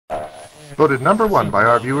Voted #1 by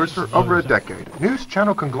our viewers for over a decade, news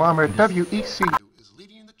channel conglomerate WECU is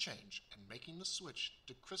leading the change and making the switch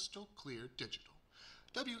to crystal clear digital.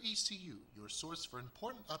 WECU, your source for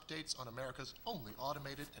important updates on America's only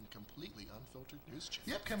automated and completely unfiltered news channel.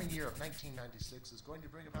 The upcoming year of 1996 is going to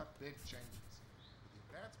bring about big changes. With the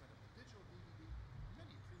advancement of the digital DVD,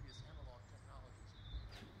 many previous analog technologies.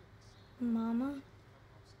 Mama,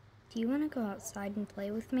 do you want to go outside and play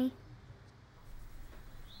with me?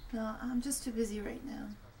 No, I'm just too busy right now.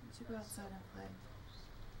 You should go outside and play.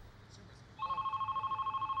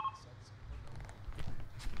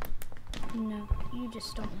 No, you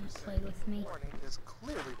just don't want to play with me. Warning is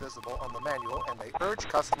clearly visible on the manual, and they urge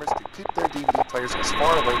customers to keep their DVD players as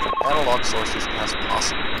far away from analog sources as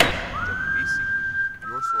possible. WECU,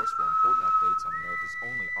 your source for important updates on America's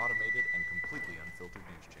only automated and completely unfiltered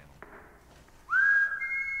news channel.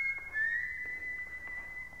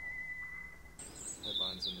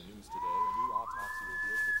 Headlines in the news today: a new autopsy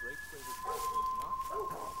reveals that Drake Schrader's death was not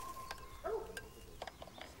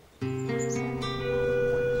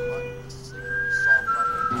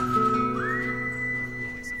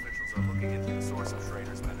Police officials are looking into the source of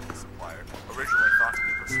Schrader's medical supplier, originally thought to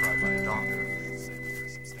be prescribed by a doctor. Officials say that there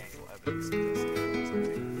is substantial evidence to this.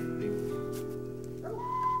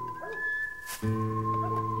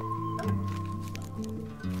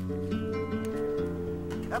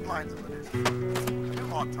 Headlines in the news. A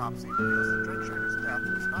new autopsy reveals that Drake Schrader's death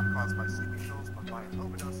was not caused by sleeping pills, but by an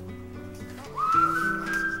overdose of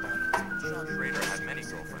Schrader had many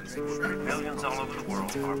girlfriends. Millions all over the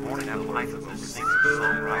world are mourning the life of this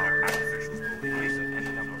singer-songwriter. Police have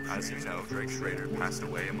ended up. As you know, Drake Schrader passed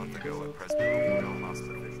away a month ago at Presbyterian Memorial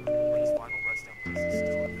Hospital. His final resting place is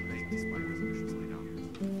still in debate despite his officials laid out.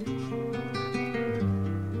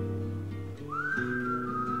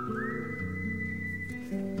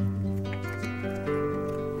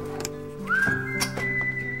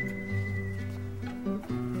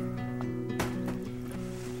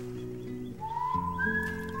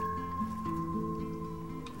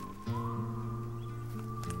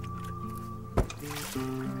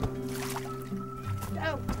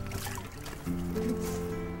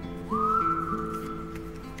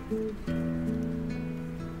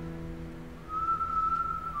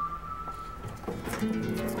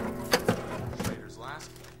 Schrader's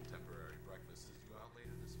last temporary breakfast is due out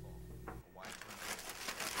later this fall. A wide tournament for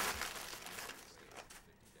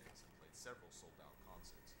 50 days and played several sold-out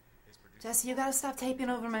concerts. His producer Jesse, you gotta stop taping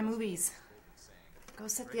over my movies. Go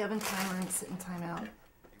set the oven timer and sit in timeout.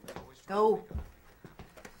 Go.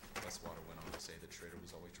 Westwater went on to say that Schrader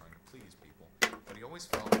was always trying to please people, but he always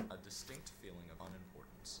felt a distinct feeling of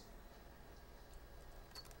unimportance.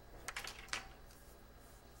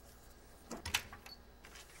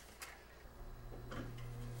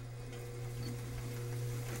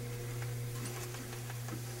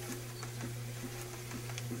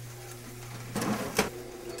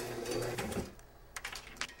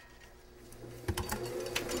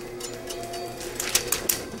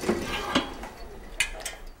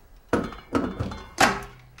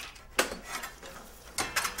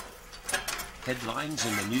 Headlines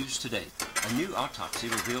in the news today. A new autopsy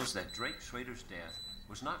reveals that Drake Schrader's death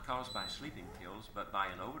was not caused by sleeping pills, but by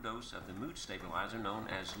an overdose of the mood stabilizer known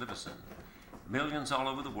as Livicin. Millions all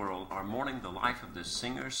over the world are mourning the life of this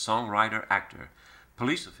singer, songwriter, actor.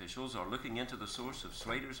 Police officials are looking into the source of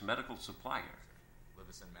Schrader's medical supplier.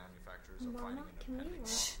 Livicin manufacturers are fighting an impending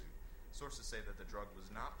lawsuit. Sources say that the drug was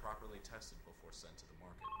not properly tested before sent to the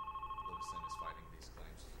market. Livicin is fighting these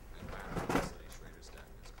claims and bad publicity Schrader's death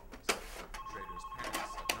has caused. Schrader's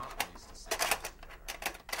parents have not released a statement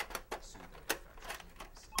to sue the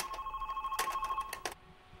manufacturers of Livicin.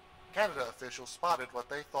 Canada officials spotted what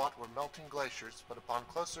they thought were melting glaciers, but upon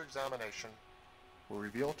closer examination were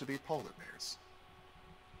revealed to be polar bears.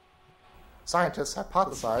 Scientists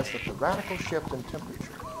hypothesized that the radical shift in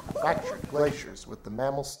temperature fractured glaciers with the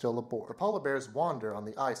mammals still aboard. The polar bears wander on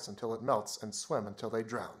the ice until it melts and swim until they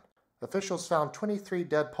drown. Officials found 23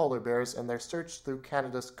 dead polar bears in their search through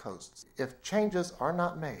Canada's coasts. If changes are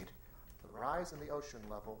not made, the rise in the ocean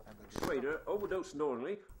level and the... Schrader overdosed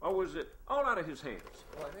knowingly, or was it all out of his hands?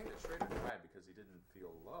 Well, I think that Schrader died because he didn't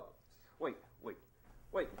feel loved. Wait.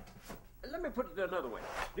 Let me put it another way.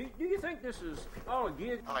 Do you think this is all a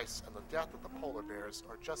gig? Ice and the death of the polar bears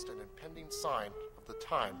are just an impending sign of the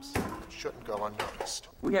times that shouldn't go unnoticed.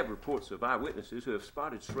 We have reports of eyewitnesses who have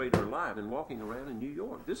spotted Schrader alive and walking around in New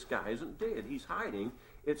York. This guy isn't dead. He's hiding.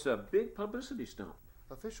 It's a big publicity stunt.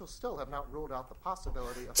 Officials still have not ruled out the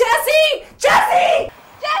possibility of... Jesse! Jesse!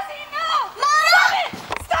 Jesse, no! Stop it!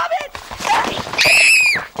 Stop it! Jesse!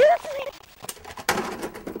 Jesse!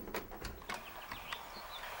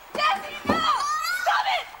 Jesse, no!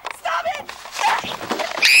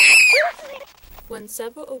 won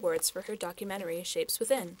several awards for her documentary, Shapes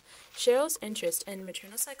Within. Cheryl's interest in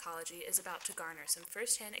maternal psychology is about to garner some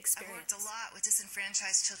first-hand experience. I've worked a lot with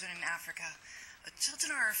disenfranchised children in Africa.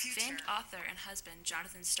 Children are our future. Famed author and husband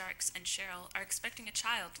Jonathan Starks and Cheryl are expecting a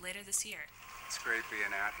child later this year. It's great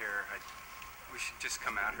being out here. We should just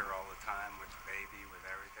come out here all the time with the baby, with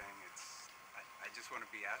everything. I just want to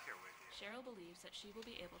be out here with you. Cheryl believes that she will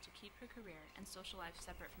be able to keep her career and social life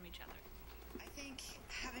separate from each other. I think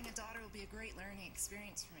having a daughter will be a great learning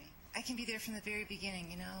experience for me. I can be there from the very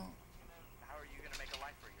beginning, you know. How are you going to make a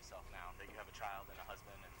life for yourself now that you have a child and a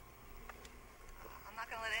husband? I'm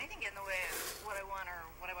not going to let anything get in the way of what I want or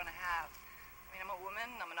what I want to have. I mean, I'm a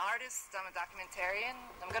woman, I'm an artist, I'm a documentarian,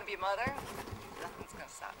 I'm going to be a mother. Nothing's going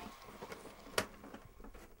to stop me.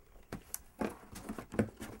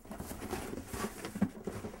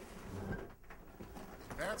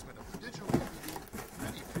 Advancement of the digital DVD and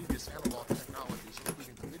many previous analog technologies,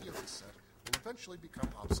 including the video cassette, will eventually become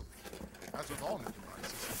obsolete. As with all new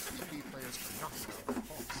devices, DVD players are not without their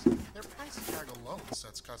faults. Their price tag alone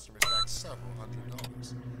sets customers back several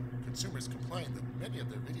 $100s. Consumers complain that many of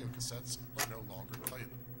their video cassettes are no longer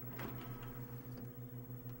playable.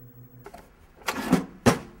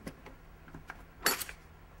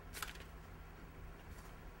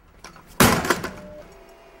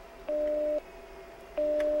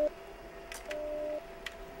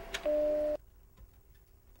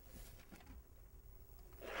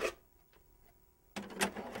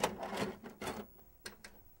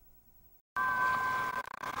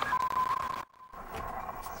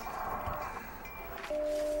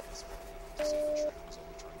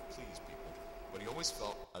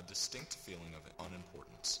 Felt a distinct feeling of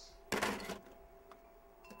unimportance.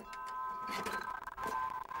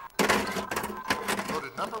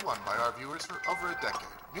 Voted #1 by our viewers for over a decade,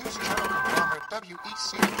 news channel conglomerate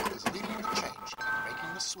WECU is leading the change and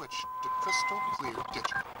making the switch to crystal clear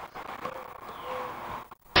digital.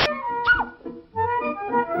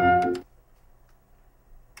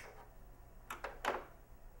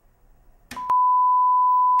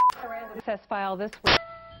 Access file this week.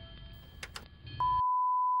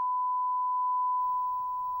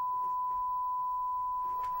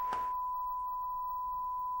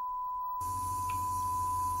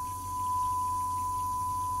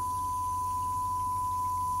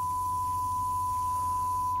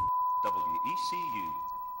 WECU,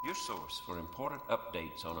 your source for important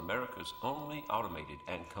updates on America's only automated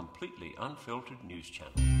and completely unfiltered news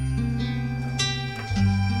channel.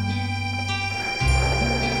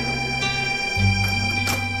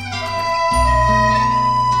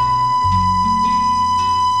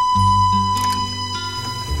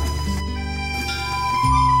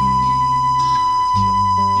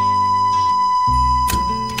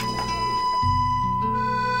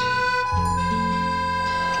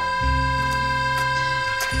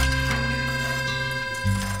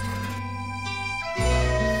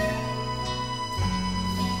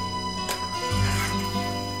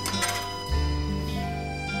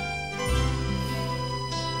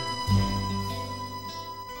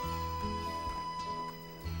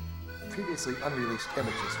 Previously unreleased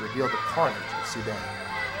images reveal the carnage of Sudan.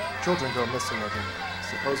 Children go missing every night,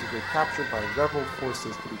 supposedly captured by rebel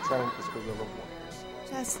forces to be trained as guerrilla warriors.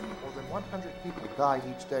 Jesse. More than 100 people die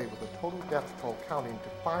each day, with a total death toll counting to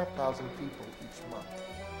 5,000 people each month.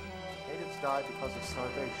 Natives die because of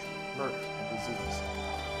starvation, murder, and disease.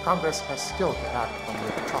 Congress has still to act on the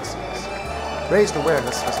atrocities. Raised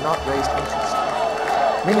awareness has not raised interest.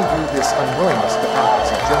 Many view this unwillingness to act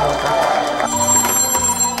as a general act.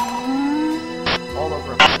 All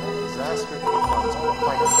over America, disaster funds are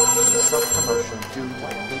financed and self-promotion due to a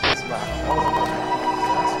needless lack of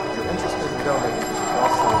If you're interested in donating, you can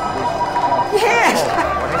also call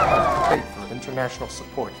 1-800-FAITH for international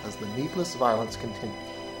support as the needless violence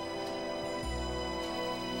continues.